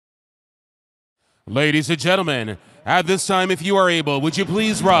Ladies and gentlemen, at this time, if you are able, would you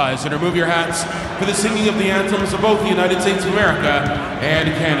please rise and remove your hats for the singing of the anthems of both the United States of America and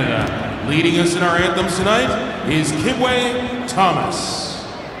Canada. Leading us in our anthems tonight is Kibwe Thomas.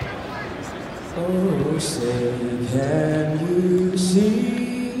 Oh, say, can you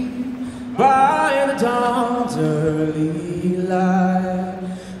see by the dawn's early light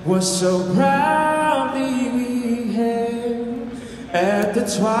was so proudly we hailed at the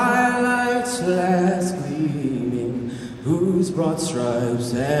twilight's last gleaming, whose broad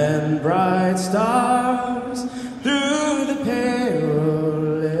stripes and bright stars through the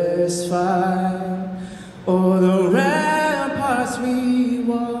perilous fight o'er the ramparts we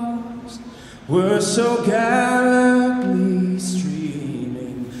watched were so gallantly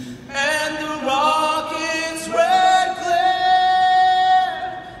streaming, and the rockets' red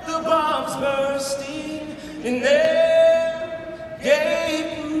glare, the bombs bursting in air,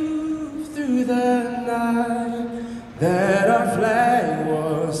 gave proof through the night that our flag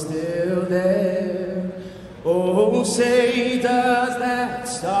was still there. Oh, say, does that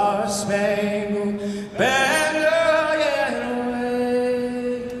star-spangled banner yet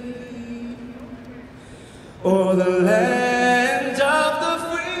wave o'er the land of the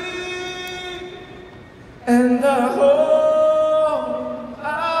free and the home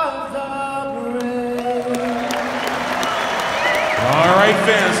of the brave? All right,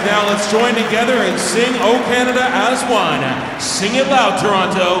 fans, now let's join together and sing "O Canada" as one. Sing it loud,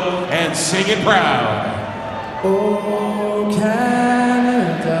 Toronto, and sing it proud. Oh,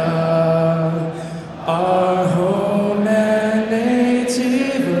 Canada, our home and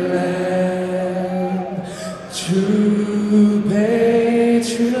native land, true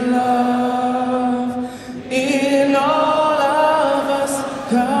patriot love in all of us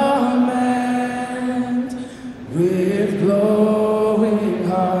command. With glowing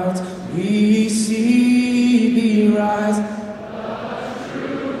hearts we see thee rise,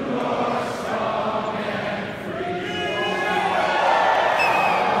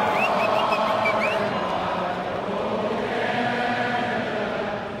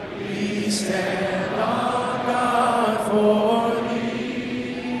 stand on guard for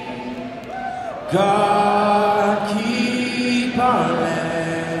thee, God.